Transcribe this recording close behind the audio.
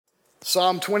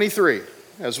Psalm 23,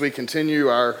 as we continue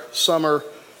our summer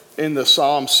in the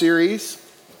Psalm series.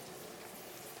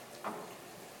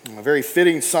 A very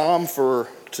fitting psalm for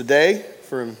today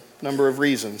for a number of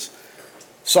reasons.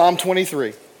 Psalm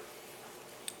 23.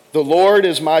 The Lord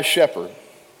is my shepherd.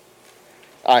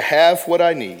 I have what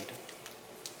I need.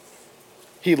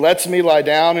 He lets me lie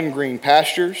down in green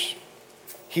pastures.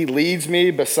 He leads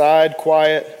me beside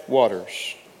quiet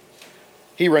waters.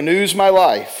 He renews my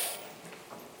life.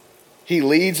 He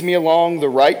leads me along the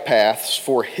right paths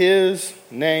for his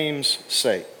name's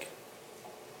sake.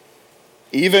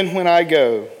 Even when I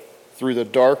go through the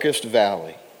darkest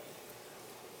valley,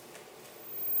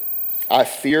 I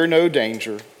fear no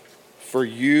danger, for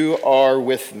you are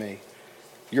with me.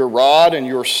 Your rod and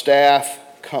your staff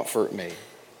comfort me.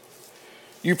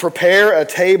 You prepare a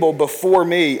table before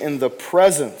me in the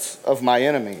presence of my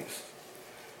enemies.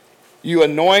 You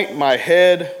anoint my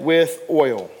head with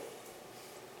oil.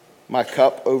 My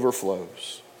cup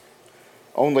overflows.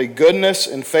 Only goodness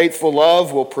and faithful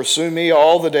love will pursue me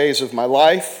all the days of my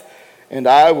life, and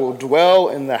I will dwell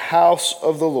in the house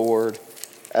of the Lord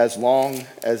as long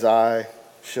as I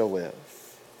shall live.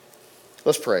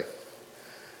 Let's pray.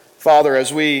 Father,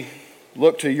 as we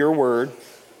look to your word,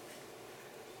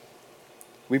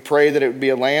 we pray that it would be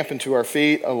a lamp unto our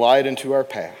feet, a light unto our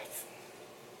path.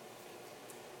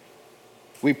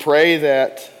 We pray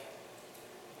that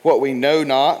what we know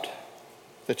not,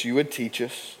 that you would teach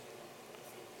us.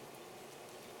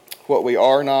 What we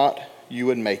are not, you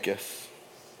would make us.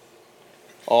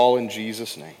 All in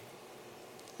Jesus' name.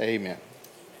 Amen.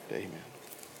 Amen.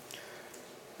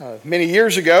 Many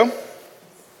years ago,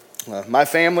 my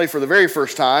family, for the very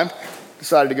first time,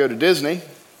 decided to go to Disney.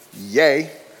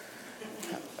 Yay.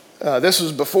 This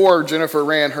was before Jennifer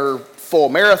ran her full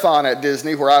marathon at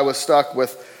Disney, where I was stuck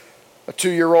with a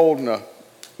 2-year-old and a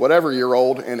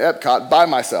whatever-year-old in Epcot by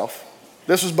myself.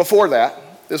 This was before that.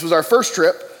 This was our first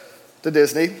trip to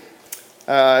Disney.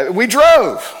 We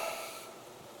drove.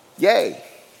 Yay.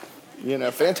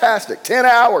 Fantastic. 10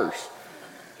 hours.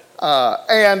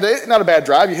 And not a bad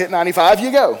drive. You hit 95,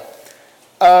 you go.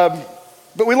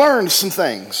 But we learned some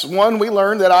things. One, we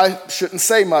learned that I shouldn't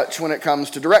say much when it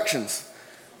comes to directions.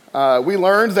 We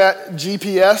learned that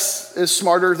GPS is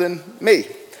smarter than me.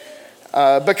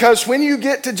 Because when you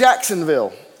get to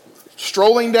Jacksonville,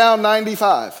 strolling down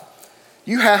 95,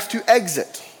 you have to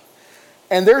exit.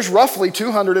 And there's roughly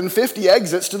 250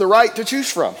 exits to the right to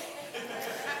choose from.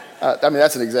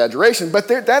 That's an exaggeration, but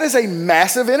that is a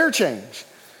massive interchange.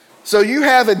 So you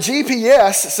have a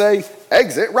GPS say,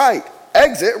 exit right,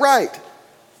 exit right.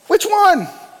 Which one?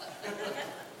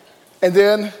 And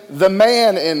then the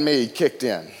man in me kicked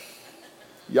in.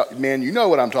 Man, you know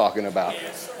what I'm talking about.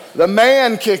 The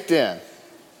man kicked in.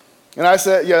 And I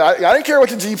said, I didn't care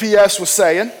what the GPS was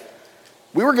saying.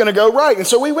 We were going to go right. And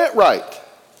so we went right.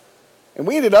 And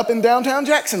we ended up in downtown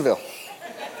Jacksonville.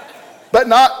 But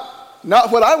not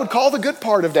what I would call the good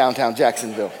part of downtown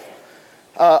Jacksonville.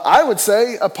 I would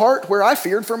say a part where I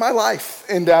feared for my life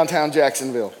in downtown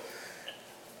Jacksonville.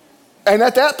 And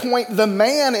at that point, the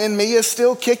man in me is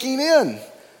still kicking in.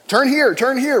 Turn here,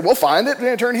 turn here. We'll find it.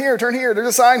 Turn here, turn here. There's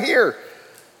a sign here.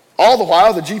 All the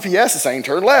while, the GPS is saying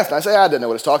turn left. And I say, I didn't know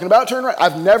what it's talking about. Turn right.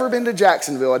 I've never been to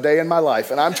Jacksonville a day in my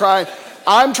life. And I'm trying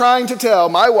to tell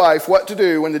my wife what to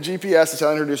do when the GPS is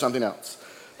telling her to do something else.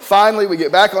 Finally, we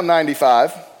get back on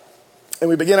 95, and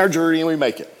we begin our journey, and we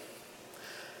make it.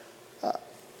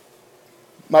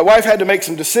 My wife had to make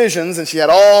some decisions, and she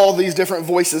had all these different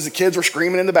voices. The kids were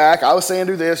screaming in the back. I was saying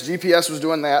do this. GPS was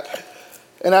doing that.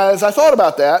 And as I thought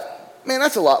about that, man,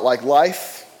 that's a lot like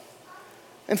life.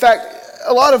 In fact,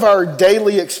 a lot of our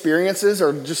daily experiences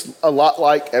are just a lot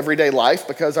like everyday life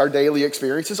because our daily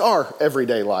experiences are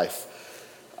everyday life.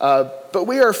 But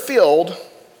we are filled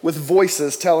with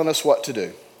voices telling us what to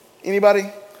do. Anybody?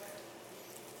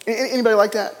 Anybody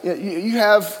like that? You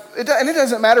have, and it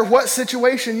doesn't matter what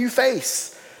situation you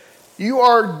face. You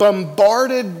are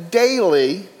bombarded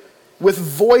daily with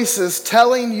voices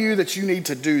telling you that you need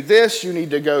to do this, you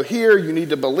need to go here, you need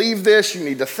to believe this, you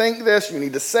need to think this, you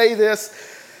need to say this.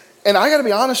 And I got to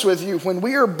be honest with you, when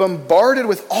we are bombarded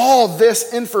with all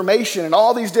this information and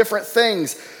all these different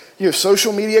things,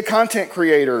 social media content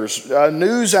creators,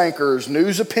 news anchors,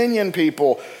 news opinion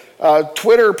people,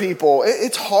 Twitter people,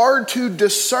 it's hard to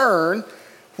discern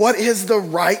what is the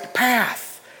right path.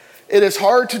 It is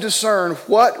hard to discern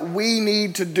what we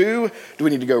need to do. Do we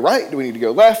need to go right? Do we need to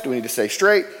go left? Do we need to stay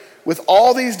straight? With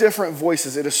all these different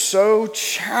voices, it is so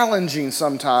challenging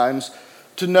sometimes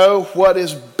to know what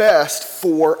is best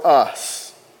for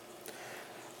us.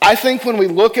 I think when we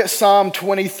look at Psalm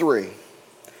 23,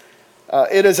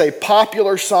 It is a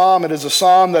popular psalm. It is a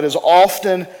psalm that is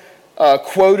often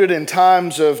quoted in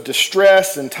times of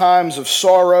distress and times of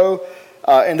sorrow.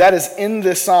 And that is in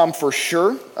this psalm for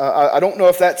sure. I don't know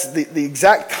if that's the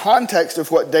exact context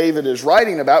of what David is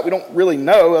writing about. We don't really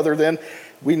know, other than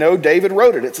we know David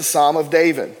wrote it. It's a psalm of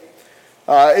David.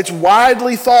 It's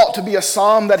widely thought to be a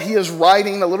psalm that he is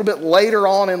writing a little bit later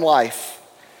on in life.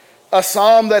 A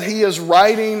psalm that he is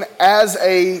writing as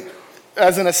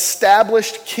an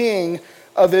established king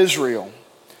of Israel.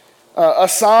 A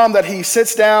psalm that he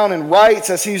sits down and writes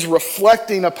as he's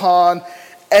reflecting upon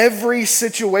every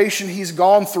situation he's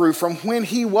gone through from when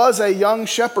he was a young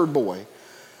shepherd boy,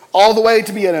 all the way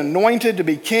to be anointed to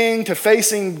be king, to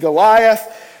facing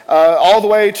Goliath, all the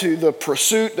way to the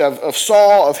pursuit of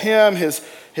Saul, of him, his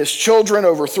children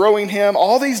overthrowing him,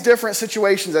 all these different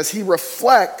situations as he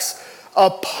reflects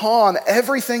upon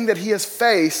everything that he has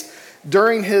faced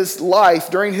during his life,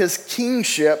 during his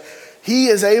kingship. He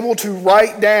is able to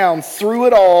write down through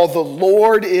it all, the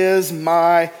Lord is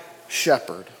my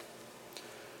shepherd.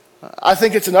 I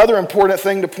think it's another important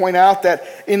thing to point out that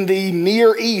in the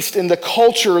Near East, in the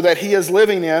culture that he is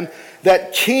living in,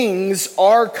 that kings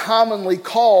are commonly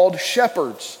called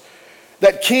shepherds.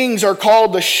 That kings are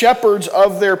called the shepherds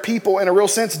of their people. In a real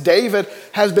sense, David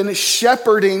has been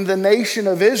shepherding the nation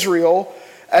of Israel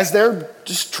as they're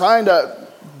just trying to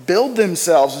build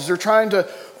themselves, as they're trying to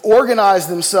organize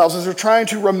themselves, as they're trying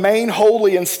to remain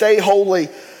holy and stay holy.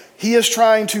 He is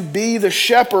trying to be the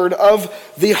shepherd of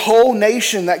the whole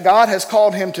nation that God has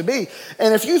called him to be.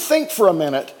 And if you think for a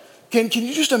minute, can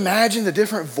you just imagine the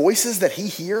different voices that he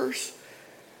hears?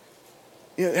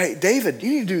 You know, hey, David, you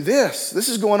need to do this. This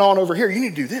is going on over here. You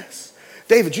need to do this.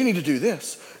 David, you need to do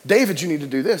this. David, you need to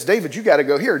do this. David, you got to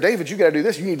go here. David, you got to do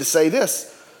this. You need to say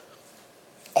this.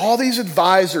 All these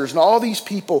advisors and all these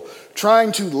people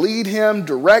trying to lead him,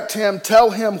 direct him, tell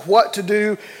him what to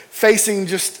do, facing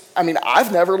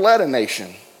I've never led a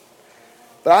nation.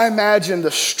 But I imagine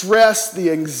the stress,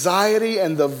 the anxiety,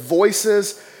 and the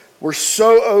voices were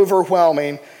so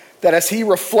overwhelming that as he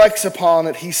reflects upon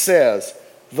it, he says,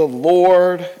 the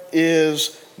Lord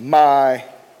is my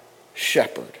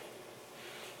shepherd.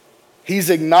 He's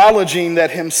acknowledging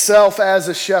that himself as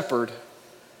a shepherd,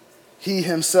 he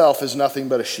himself is nothing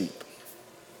but a sheep.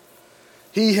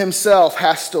 He himself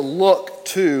has to look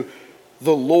to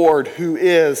the Lord who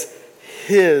is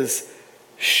his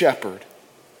shepherd.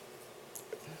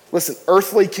 Listen,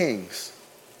 earthly kings,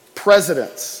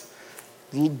 presidents,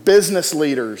 business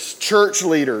leaders, church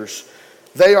leaders,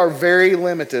 they are very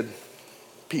limited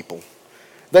people.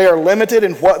 They are limited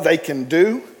in what they can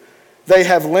do. They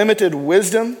have limited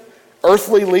wisdom.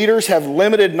 Earthly leaders have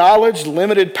limited knowledge,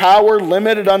 limited power,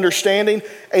 limited understanding,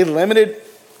 limited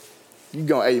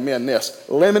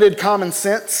common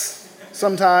sense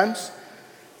sometimes,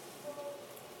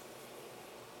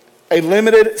 a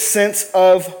limited sense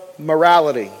of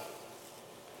morality.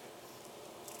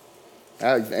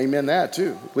 Amen that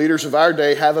too. Leaders of our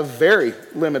day have a very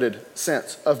limited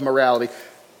sense of morality.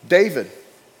 David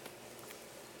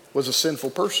was a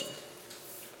sinful person.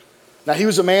 Now, he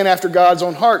was a man after God's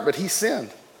own heart, but he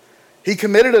sinned. He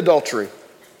committed adultery.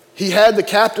 He had the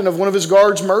captain of one of his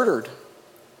guards murdered.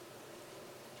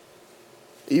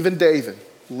 Even David,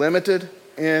 limited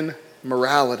in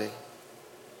morality.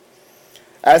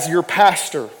 As your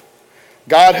pastor,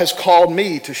 God has called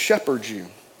me to shepherd you.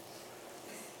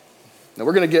 Now,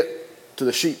 we're going to get to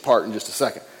the sheep part in just a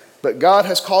second. But God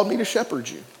has called me to shepherd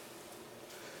you.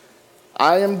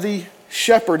 I am the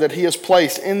shepherd that he has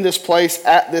placed in this place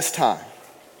at this time.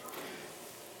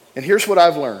 And here's what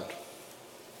I've learned.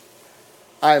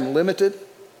 I am limited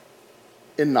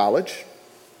in knowledge.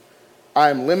 I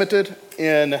am limited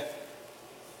in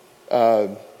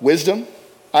wisdom.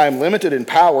 I am limited in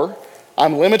power.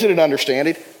 I'm limited in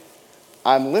understanding.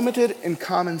 I'm limited in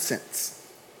common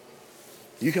sense.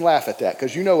 You can laugh at that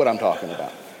because you know what I'm talking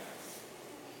about.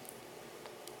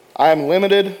 I am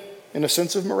limited in a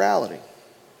sense of morality.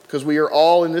 Because we are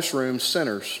all in this room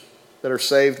sinners that are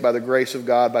saved by the grace of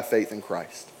God by faith in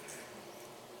Christ.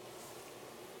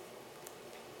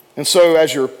 And so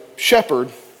as your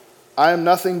shepherd, I am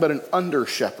nothing but an under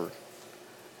shepherd,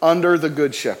 under the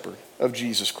good shepherd of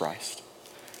Jesus Christ.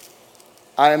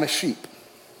 I am a sheep,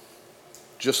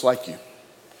 just like you.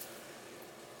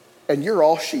 And you're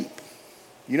all sheep.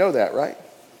 You know that, right?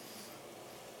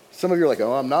 Some of you are like,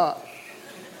 oh, I'm not.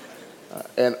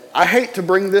 And I hate to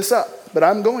bring this up, but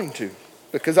I'm going to,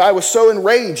 because I was so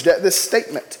enraged at this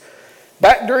statement.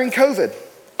 Back during COVID,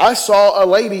 I saw a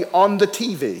lady on the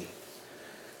TV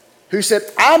who said,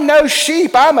 I'm no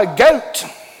sheep, I'm a goat.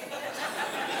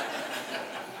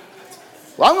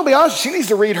 Well, I'm going to be honest, she needs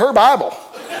to read her Bible.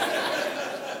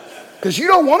 Because you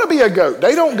don't want to be a goat.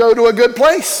 They don't go to a good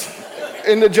place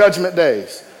in the judgment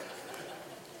days.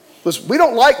 Listen, we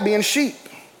don't like being sheep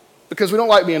because we don't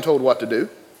like being told what to do.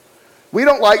 We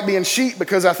don't like being sheep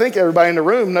because I think everybody in the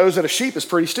room knows that a sheep is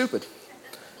pretty stupid.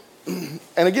 And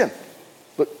again,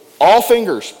 look, all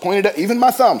fingers pointed at, even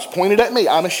my thumbs pointed at me.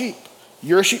 I'm a sheep.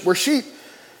 You're a sheep. We're sheep.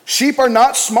 Sheep are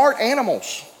not smart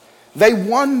animals. They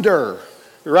wonder,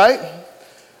 right?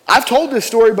 I've told this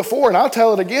story before, and I'll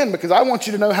tell it again because I want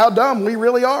you to know how dumb we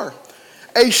really are.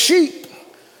 A sheep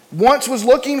once was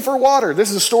looking for water. This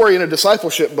is a story in a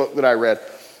discipleship book that I read.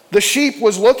 The sheep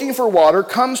was looking for water,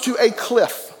 comes to a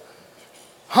cliff.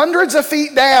 Hundreds of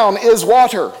feet down is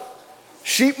water.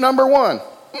 Sheep number one,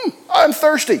 I'm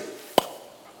thirsty.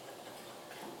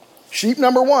 Sheep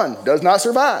number one does not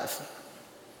survive.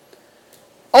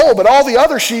 Oh, but all the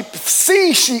other sheep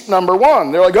see sheep number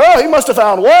one. They're like, oh, he must have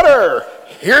found water.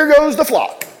 Here goes the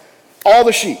flock. All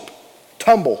the sheep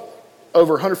tumble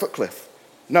over a 100-foot cliff.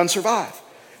 None survive.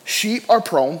 Sheep are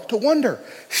prone to wonder.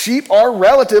 Sheep are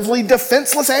relatively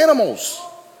defenseless animals.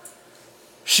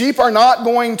 Sheep are not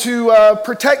going to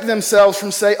protect themselves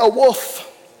from, say, a wolf.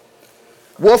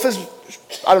 Wolf is,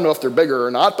 I don't know if they're bigger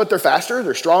or not, but they're faster,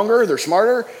 they're stronger, they're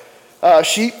smarter.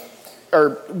 Sheep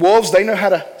or wolves, they know how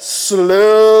to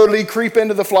slowly creep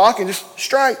into the flock and just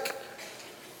strike.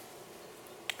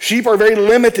 Sheep are very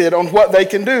limited on what they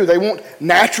can do. They won't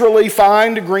naturally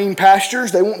find green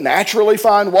pastures. They won't naturally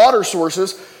find water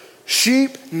sources.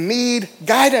 Sheep need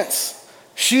guidance.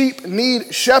 Sheep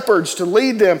need shepherds to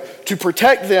lead them, to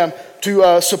protect them,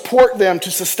 to support them,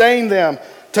 to sustain them,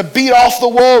 to beat off the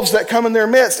wolves that come in their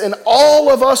midst. And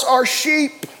all of us are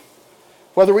sheep.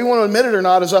 Whether we want to admit it or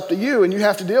not is up to you, and you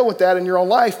have to deal with that in your own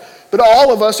life. But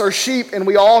all of us are sheep, and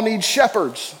we all need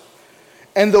shepherds.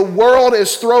 And the world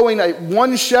is throwing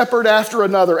one shepherd after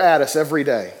another at us every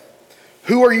day.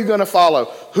 Who are you going to follow?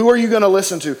 Who are you going to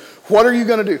listen to? What are you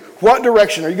going to do? What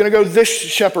direction? Are you going to go this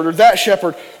shepherd or that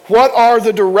shepherd? What are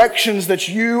the directions that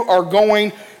you are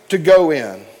going to go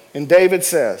in? And David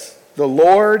says, the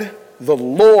Lord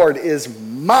is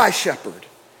my shepherd.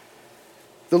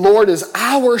 The Lord is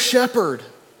our shepherd.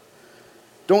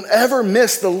 Don't ever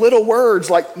miss the little words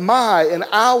like my and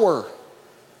our.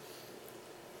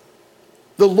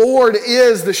 The Lord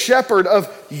is the shepherd of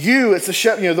you. It's the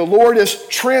shepherd. The Lord is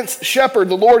Trent's shepherd.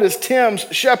 The Lord is Tim's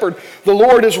shepherd. The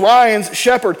Lord is Ryan's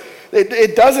shepherd.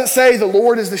 It doesn't say the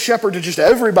Lord is the shepherd to just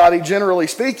everybody, generally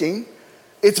speaking.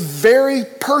 It's very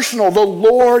personal. The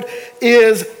Lord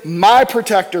is my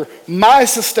protector, my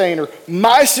sustainer,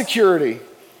 my security.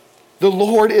 The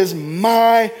Lord is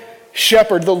my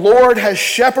shepherd. The Lord has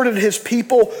shepherded his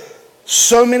people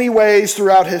so many ways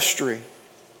throughout history.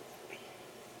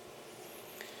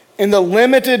 In the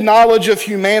limited knowledge of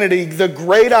humanity, the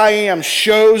great I Am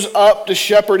shows up to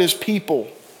shepherd his people.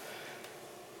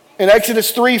 In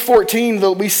Exodus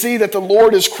 3:14, we see that the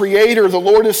Lord is creator, the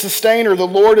Lord is sustainer, the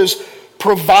Lord is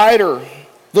provider.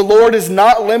 The Lord is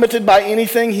not limited by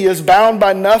anything. He is bound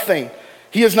by nothing.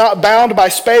 He is not bound by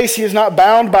space. He is not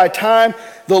bound by time.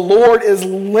 The Lord is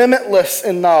limitless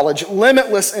in knowledge,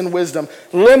 limitless in wisdom,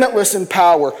 limitless in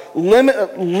power,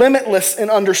 limitless in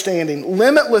understanding,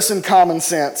 limitless in common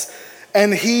sense.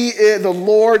 And the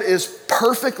Lord is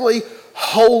perfectly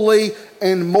holy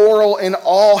and moral in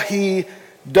all he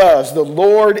does. The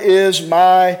Lord is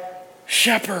my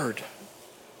shepherd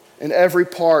in every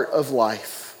part of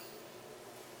life.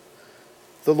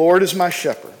 The Lord is my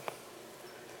shepherd.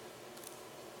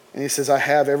 And he says, I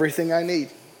have everything I need,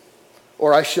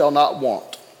 or I shall not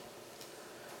want.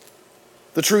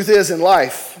 The truth is, in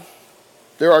life,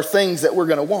 there are things that we're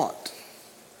going to want.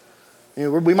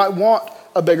 We might want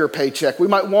a bigger paycheck. We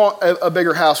might want a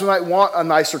bigger house. We might want a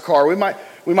nicer car. We might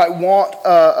want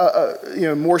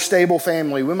a more stable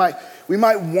family. We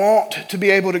might want to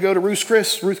be able to go to Ruth's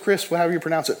Chris, however you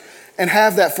pronounce it, and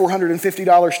have that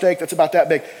 $450 steak that's about that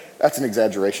big. That's an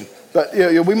exaggeration. But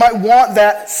we might want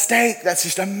that steak. That's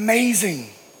just amazing.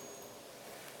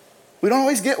 We don't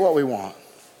always get what we want.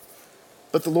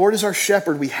 But the Lord is our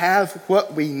shepherd. We have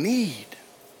what we need.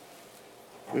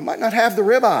 We might not have the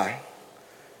ribeye,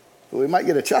 but we might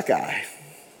get a chuck eye.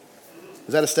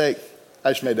 Is that a steak?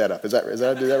 I just made that up. Did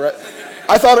I do that right?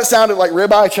 I thought it sounded like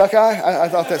ribeye, chuck eye. I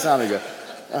thought that sounded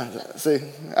good. See,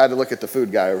 I had to look at the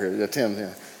food guy over here,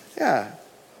 Tim. Yeah.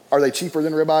 Are they cheaper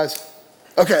than ribeyes?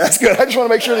 Okay, that's good. I just want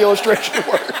to make sure the illustration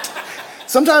worked.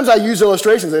 Sometimes I use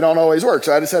illustrations. They don't always work,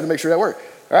 so I just had to make sure that worked.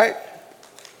 All right?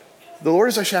 The Lord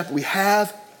is our shepherd. We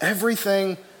have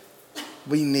everything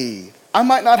we need. I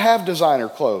might not have designer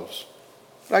clothes,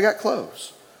 but I got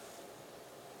clothes.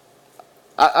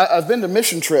 I've been to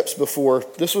mission trips before.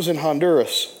 This was in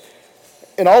Honduras.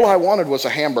 And all I wanted was a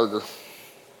hamburger.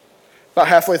 About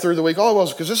halfway through the week, all it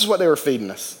was, because this is what they were feeding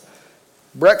us.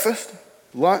 Breakfast,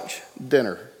 lunch,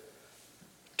 dinner.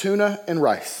 Tuna and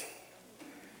rice.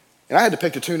 And I had to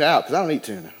pick the tuna out because I don't eat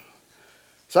tuna.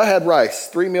 So I had rice,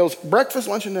 3 meals, breakfast,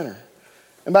 lunch, and dinner.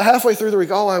 And about halfway through the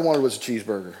week, all I wanted was a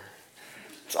cheeseburger.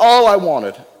 It's all I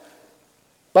wanted.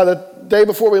 By the day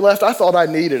before we left, I thought I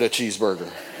needed a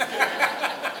cheeseburger.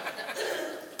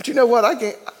 But you know what?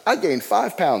 I gained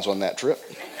 5 pounds on that trip.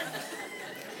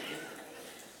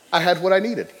 I had what I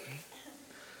needed.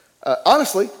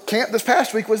 Honestly, camp this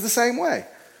past week was the same way.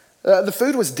 The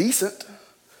food was decent,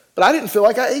 but I didn't feel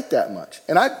like I ate that much.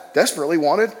 And I desperately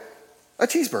wanted a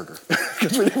cheeseburger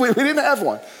because we didn't have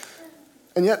one.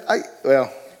 And yet, I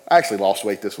actually lost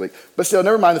weight this week. But still,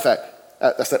 never mind the fact,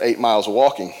 that's that 8 miles of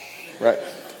walking, right?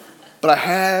 But I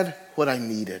had what I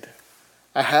needed.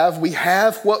 We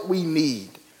have what we need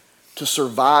to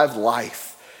survive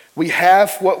life. We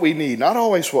have what we need, not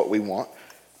always what we want,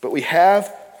 but we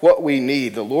have what we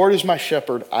need. The Lord is my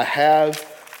shepherd. I have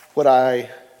what I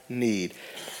need.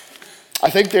 I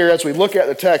think as we look at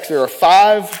the text, there are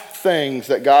 5 things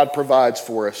that God provides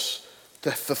for us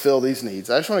to fulfill these needs.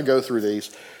 I just want to go through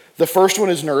these. The first one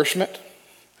is nourishment.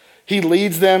 He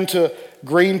leads them to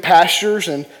green pastures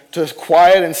and to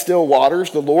quiet and still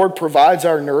waters. The Lord provides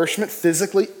our nourishment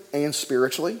physically and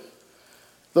spiritually.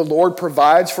 The Lord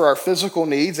provides for our physical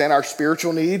needs and our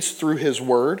spiritual needs through His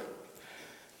Word.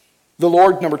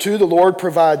 Number 2, the Lord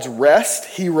provides rest.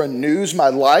 He renews my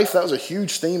life. That was a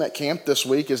huge theme at camp this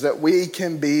week, is that we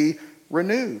can be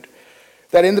renewed.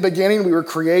 That in the beginning we were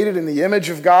created in the image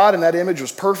of God, and that image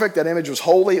was perfect, that image was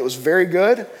holy, it was very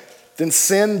good. Then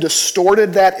sin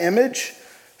distorted that image.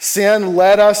 Sin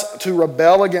led us to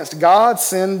rebel against God.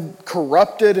 Sin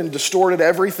corrupted and distorted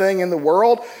everything in the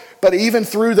world. But even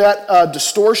through that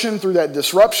distortion, through that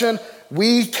disruption,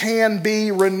 we can be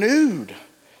renewed.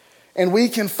 And we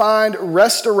can find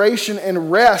restoration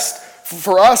and rest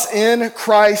for us in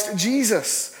Christ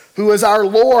Jesus, who is our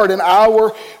Lord and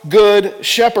our good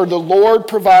shepherd. The Lord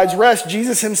provides rest.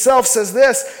 Jesus Himself says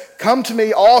this, "Come to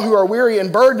me, all who are weary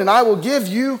and burdened, and I will give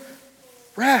you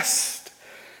rest."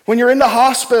 When you're in the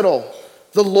hospital,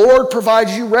 the Lord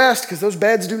provides you rest because those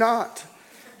beds do not,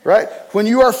 right? When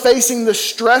you are facing the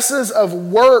stresses of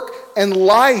work and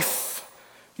life,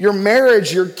 your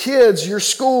marriage, your kids, your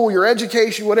school, your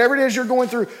education, whatever it is you're going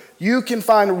through, you can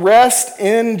find rest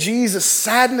in Jesus.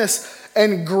 Sadness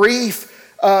and grief,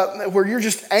 where you're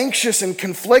just anxious and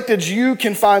conflicted, you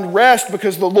can find rest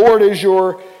because the Lord is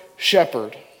your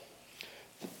shepherd.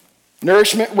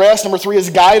 Nourishment, rest. Number 3 is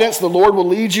guidance. The Lord will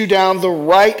lead you down the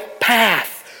right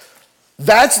path.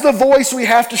 That's the voice we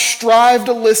have to strive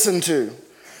to listen to.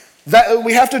 That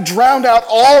we have to drown out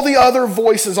all the other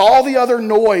voices, all the other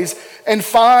noise, and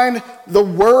find the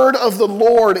word of the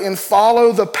Lord and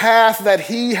follow the path that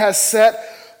He has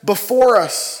set before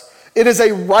us. It is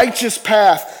a righteous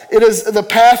path. It is the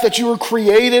path that you were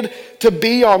created to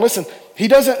be on. Listen, He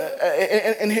doesn't,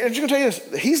 and I'm just going to tell you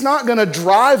this, He's not going to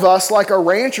drive us like a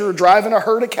rancher driving a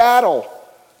herd of cattle.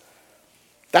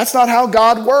 That's not how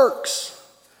God works.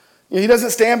 He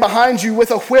doesn't stand behind you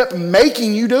with a whip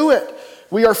making you do it.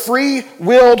 We are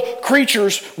free-willed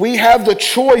creatures. We have the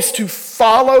choice to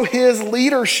follow His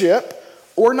leadership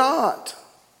or not.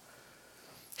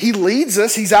 He leads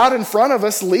us. He's out in front of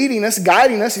us, leading us,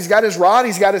 guiding us. He's got His rod,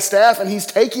 He's got His staff, and He's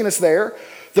taking us there.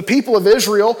 The people of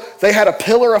Israel, they had a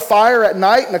pillar of fire at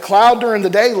night and a cloud during the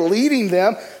day leading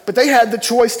them, but they had the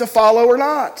choice to follow or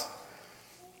not.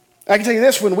 I can tell you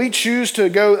this, when we choose to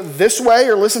go this way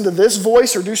or listen to this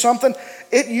voice or do something,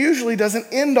 it usually doesn't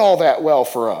end all that well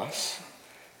for us.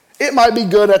 It might be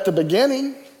good at the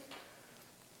beginning,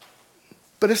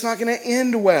 but it's not going to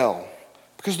end well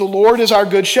because the Lord is our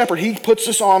good shepherd. He puts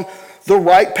us on the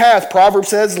right path. Proverbs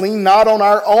says, lean not on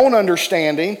our own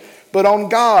understanding, but on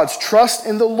God's. Trust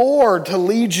in the Lord to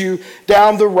lead you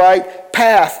down the right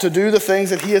path, to do the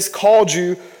things that He has called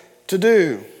you to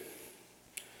do.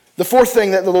 The 4th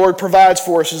thing that the Lord provides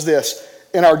for us is this.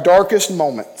 In our darkest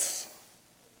moments,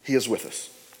 He is with us.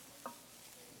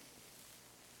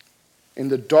 In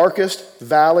the darkest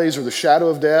valleys or the shadow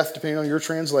of death, depending on your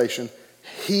translation,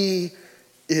 He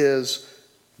is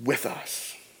with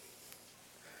us.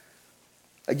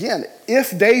 Again,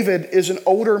 if David is an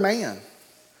older man,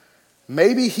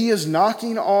 maybe he is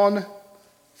knocking on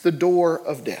the door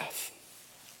of death.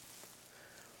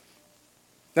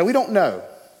 Now, we don't know,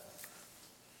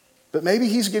 but maybe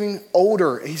he's getting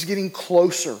older, he's getting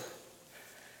closer.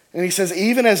 And he says,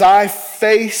 even as I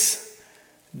face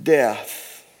death,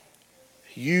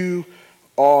 you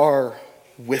are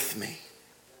with me.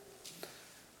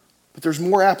 But there's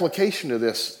more application to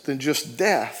this than just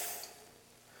death.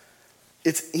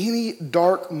 It's any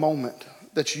dark moment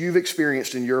that you've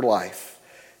experienced in your life.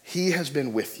 He has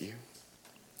been with you.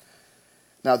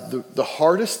 Now, the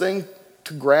hardest thing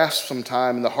to grasp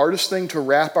sometime and the hardest thing to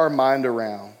wrap our mind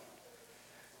around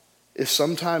is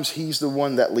sometimes he's the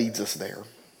one that leads us there.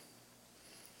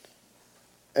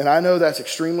 And I know that's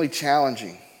extremely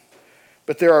challenging.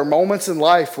 But there are moments in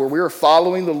life where we are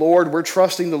following the Lord, we're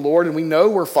trusting the Lord, and we know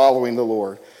we're following the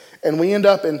Lord. And we end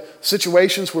up in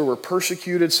situations where we're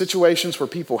persecuted, situations where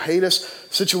people hate us,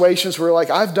 situations where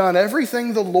like, I've done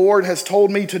everything the Lord has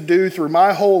told me to do through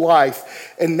my whole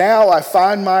life, and now I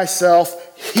find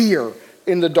myself here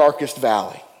in the darkest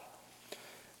valley.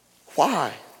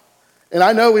 Why? And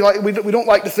I know we don't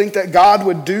like to think that God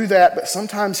would do that, but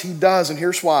sometimes he does, and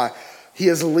here's why. He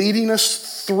is leading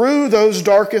us through those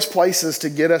darkest places to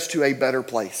get us to a better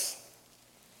place.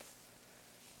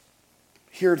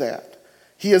 Hear that.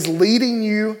 He is leading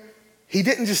you. He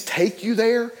didn't just take you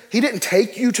there. He didn't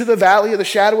take you to the valley of the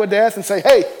shadow of death and say,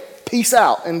 hey, peace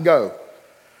out and go.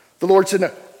 The Lord said,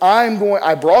 no,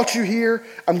 I brought you here.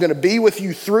 I'm going to be with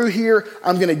you through here.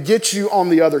 I'm going to get you on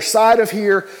the other side of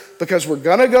here because we're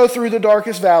going to go through the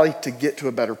darkest valley to get to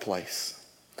a better place.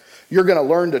 You're going to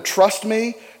learn to trust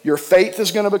me. Your faith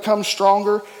is going to become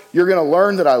stronger. You're going to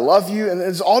learn that I love you. And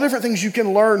there's all different things you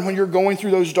can learn when you're going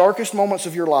through those darkest moments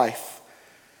of your life.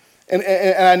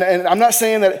 And I'm not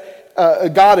saying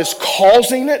that God is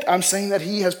causing it. I'm saying that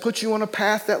he has put you on a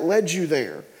path that led you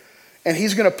there. And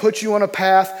he's going to put you on a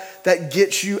path that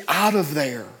gets you out of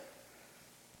there.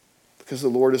 Because the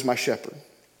Lord is my shepherd.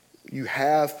 You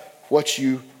have what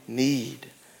you need.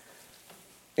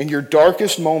 In your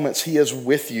darkest moments, he is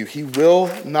with you. He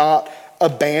will not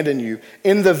abandon you.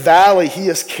 In the valley, he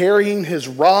is carrying his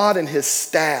rod and his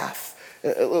staff.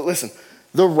 Listen,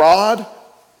 the rod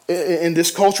in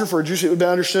this culture, for a Jew, it would be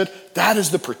understood, that is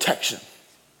the protection.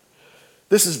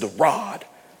 This is the rod.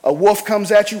 A wolf comes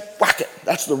at you, whack it.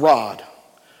 That's the rod.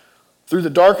 Through the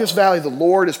darkest valley, the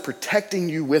Lord is protecting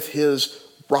you with his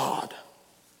rod.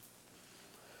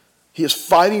 He is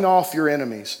fighting off your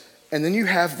enemies. And then you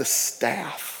have the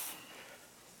staff.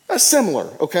 That's similar,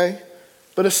 okay?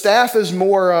 But a staff is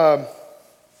more,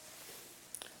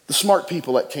 the smart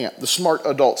people at camp, the smart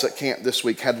adults at camp this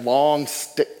week had long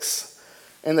sticks.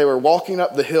 And they were walking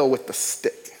up the hill with the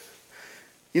stick.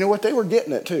 You know what? They were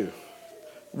getting it too.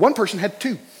 One person had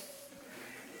two.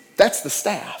 That's the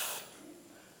staff.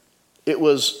 It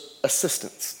was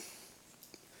assistance.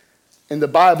 In the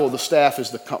Bible, the staff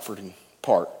is the comforting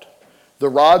part. The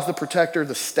rod's the protector,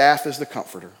 the staff is the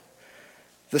comforter.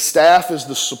 The staff is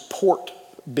the support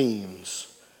beams.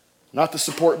 Not the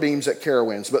support beams at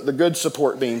Carowinds, but the good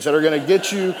support beams that are going to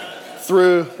get you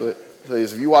through.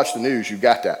 If you watch the news, you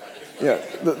got that. Yeah,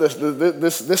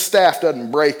 this staff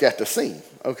doesn't break at the seam,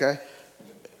 okay?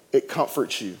 It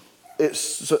comforts you.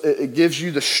 It gives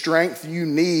you the strength you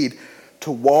need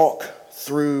to walk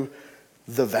through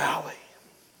the valley.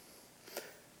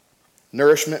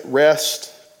 Nourishment,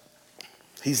 rest.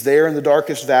 He's there in the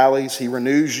darkest valleys. He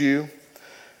renews you.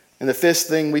 And the fifth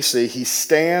thing we see, he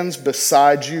stands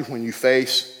beside you when you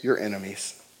face your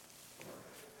enemies.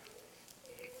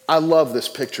 I love this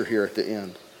picture here at the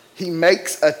end. He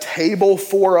makes a table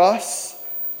for us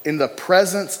in the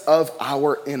presence of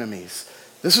our enemies.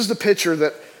 This is the picture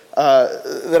that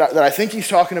I think he's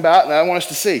talking about, and I want us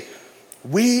to see.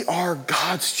 We are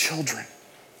God's children.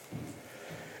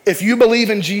 If you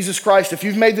believe in Jesus Christ, if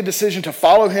you've made the decision to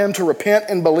follow him, to repent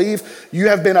and believe, you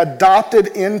have been adopted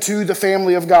into the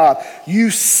family of God. You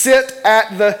sit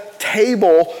at the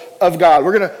table of God.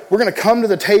 We're gonna come to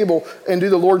the table and do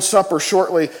the Lord's Supper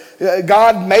shortly.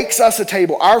 God makes us a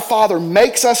table. Our Father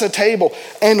makes us a table,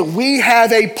 and we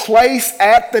have a place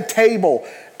at the table,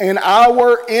 and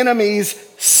our enemies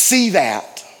see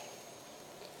that.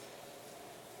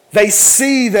 They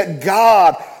see that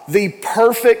God, the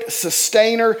perfect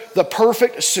sustainer, the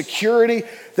perfect security,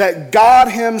 that God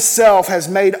himself has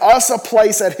made us a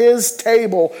place at his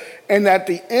table, and that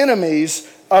the enemies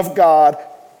of God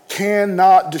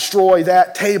cannot destroy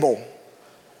that table.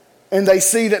 And they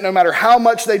see that no matter how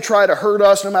much they try to hurt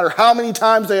us, no matter how many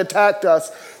times they attacked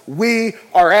us, we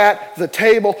are at the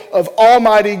table of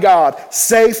Almighty God,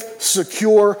 safe,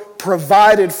 secure,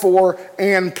 provided for,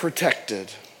 and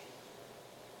protected.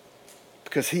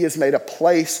 Because he has made a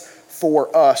place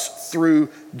for us through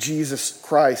Jesus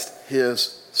Christ,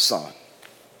 his Son.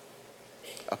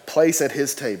 A place at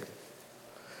his table.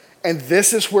 And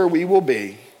this is where we will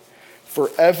be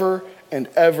forever and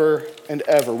ever and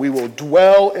ever. We will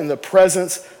dwell in the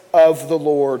presence of the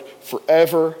Lord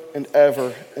forever and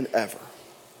ever and ever.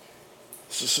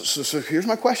 So here's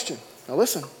my question. Now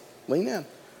listen, lean in.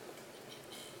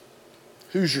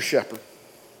 Who's your shepherd?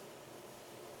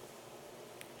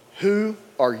 Who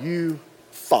are you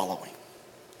following?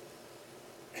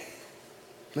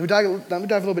 Let me dive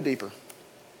a little bit deeper.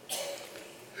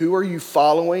 Who are you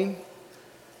following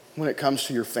when it comes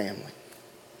to your family?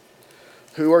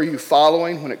 Who are you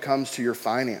following when it comes to your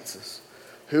finances?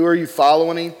 Who are you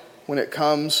following when it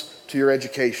comes to your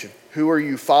education? Who are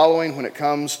you following when it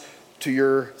comes to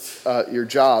your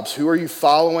jobs? Who are you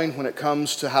following when it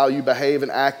comes to how you behave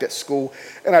and act at school?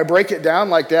 And I break it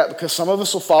down like that because some of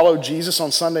us will follow Jesus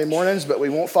on Sunday mornings, but we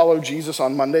won't follow Jesus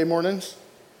on Monday mornings.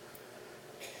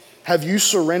 Have you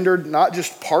surrendered not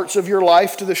just parts of your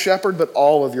life to the shepherd, but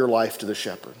all of your life to the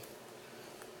shepherd?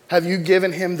 Have you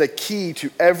given him the key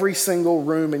to every single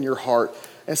room in your heart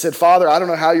and said, Father, I don't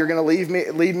know how you're going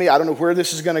to lead me. I don't know where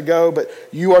this is going to go, but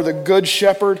you are the good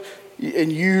shepherd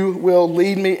and you will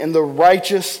lead me in the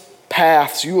righteous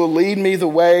paths. You will lead me the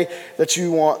way that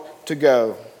you want to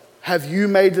go. Have you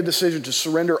made the decision to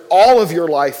surrender all of your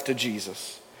life to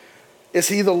Jesus? Is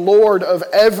he the Lord of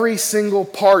every single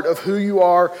part of who you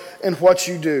are and what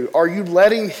you do? Are you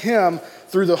letting him,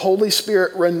 through the Holy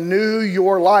Spirit, renew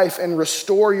your life and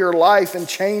restore your life and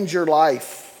change your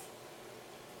life?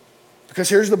 Because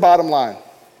here's the bottom line.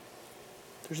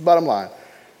 Here's the bottom line.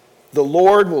 The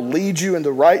Lord will lead you in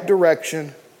the right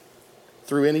direction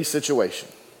through any situation.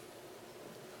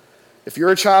 If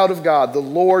you're a child of God, the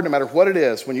Lord, no matter what it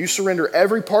is, when you surrender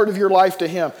every part of your life to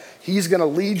him, he's going to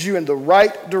lead you in the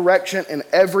right direction in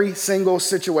every single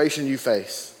situation you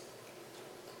face.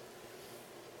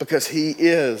 Because he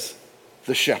is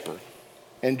the shepherd,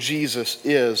 and Jesus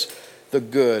is the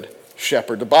good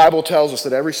shepherd. The Bible tells us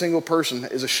that every single person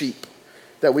is a sheep,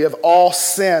 that we have all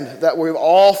sinned, that we've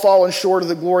all fallen short of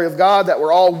the glory of God, that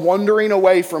we're all wandering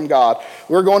away from God.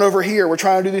 We're going over here, we're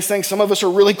trying to do these things. Some of us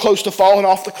are really close to falling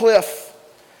off the cliff.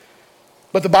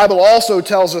 But the Bible also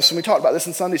tells us, and we talked about this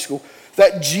in Sunday school,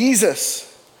 that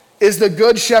Jesus is the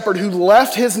good shepherd who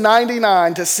left his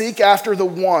 99 to seek after the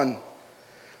one.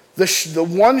 The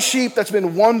one sheep that's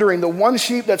been wandering, the one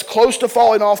sheep that's close to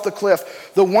falling off the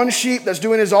cliff, the one sheep that's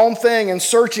doing his own thing and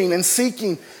searching and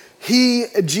seeking.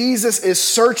 Jesus is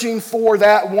searching for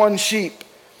that one sheep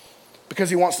because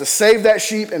he wants to save that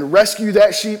sheep and rescue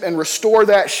that sheep and restore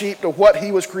that sheep to what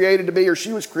he was created to be or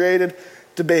she was created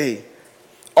to be.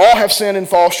 All have sinned and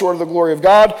fall short of the glory of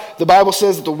God. The Bible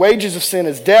says that the wages of sin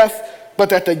is death, but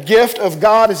that the gift of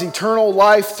God is eternal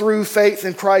life through faith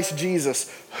in Christ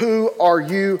Jesus. Who are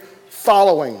you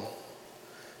following?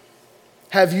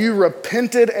 Have you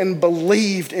repented and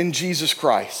believed in Jesus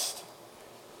Christ?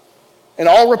 And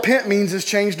all repent means is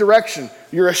change direction.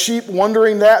 You're a sheep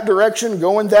wandering that direction,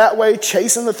 going that way,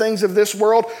 chasing the things of this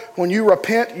world. When you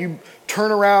repent, you turn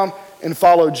around and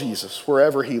follow Jesus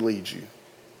wherever he leads you.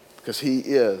 Because he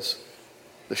is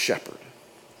the shepherd,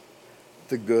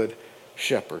 the good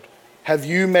shepherd. Have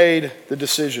you made the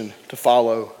decision to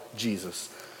follow Jesus?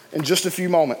 In just a few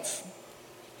moments,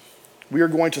 we are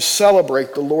going to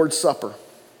celebrate the Lord's Supper.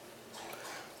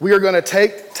 We are going to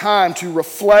take time to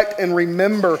reflect and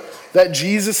remember that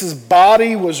Jesus'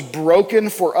 body was broken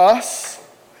for us,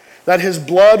 that his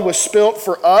blood was spilt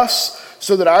for us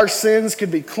so that our sins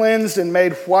could be cleansed and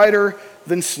made whiter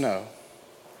than snow.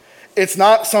 It's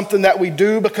not something that we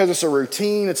do because it's a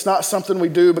routine. It's not something we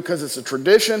do because it's a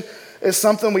tradition. It's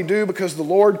something we do because the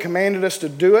Lord commanded us to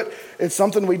do it. It's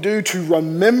something we do to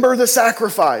remember the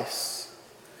sacrifice.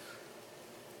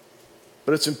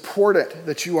 But it's important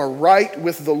that you are right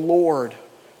with the Lord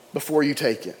before you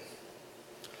take it.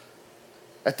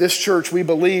 At this church, we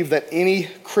believe that any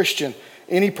Christian,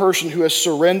 any person who has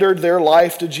surrendered their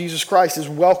life to Jesus Christ is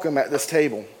welcome at this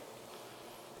table.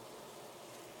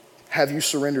 Have you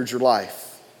surrendered your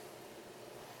life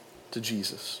to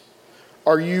Jesus?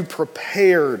 Are you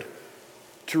prepared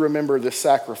to remember this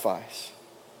sacrifice?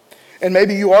 And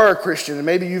maybe you are a Christian, and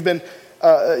maybe you've been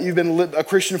a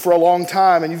Christian for a long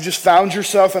time, and you've just found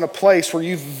yourself in a place where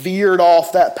you've veered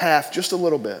off that path just a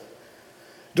little bit.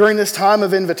 During this time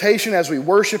of invitation, as we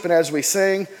worship and as we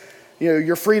sing,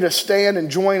 you're free to stand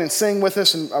and join and sing with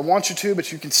us, and I want you to,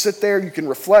 but you can sit there, you can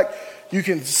reflect, you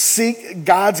can seek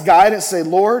God's guidance, say,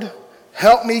 Lord,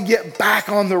 help me get back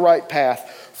on the right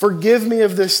path. Forgive me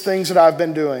of these things that I've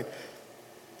been doing.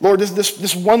 Lord,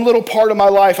 this one little part of my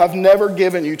life I've never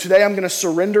given you. Today I'm going to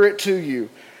surrender it to you.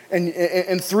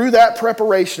 And through that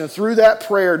preparation and through that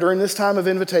prayer during this time of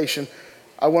invitation,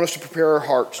 I want us to prepare our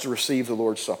hearts to receive the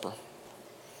Lord's Supper.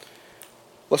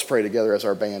 Let's pray together as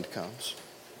our band comes.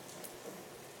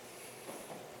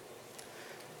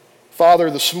 Father,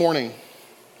 this morning,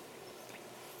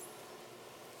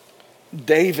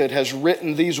 David has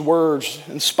written these words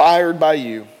inspired by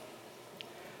you,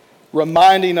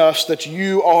 reminding us that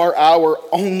you are our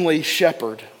only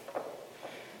shepherd.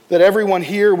 That everyone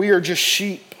here, we are just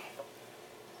sheep,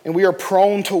 and we are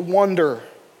prone to wander.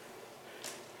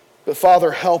 But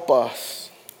Father, help us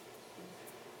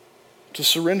to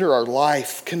surrender our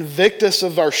life. Convict us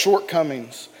of our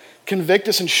shortcomings. Convict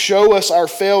us and show us our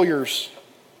failures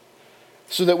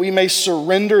so that we may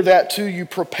surrender that to you.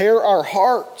 Prepare our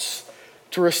hearts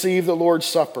to receive the Lord's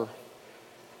Supper.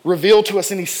 Reveal to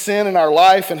us any sin in our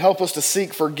life and help us to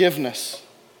seek forgiveness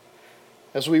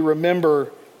as we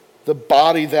remember the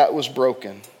body that was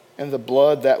broken and the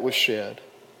blood that was shed.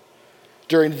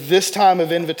 During this time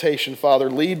of invitation, Father,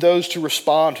 lead those to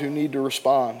respond who need to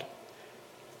respond.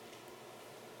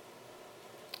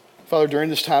 Father, during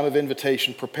this time of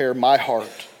invitation, prepare my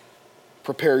heart.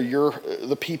 Prepare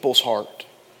the people's heart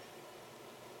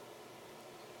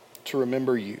to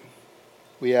remember you.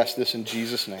 We ask this in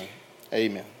Jesus' name.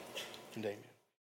 Amen and amen.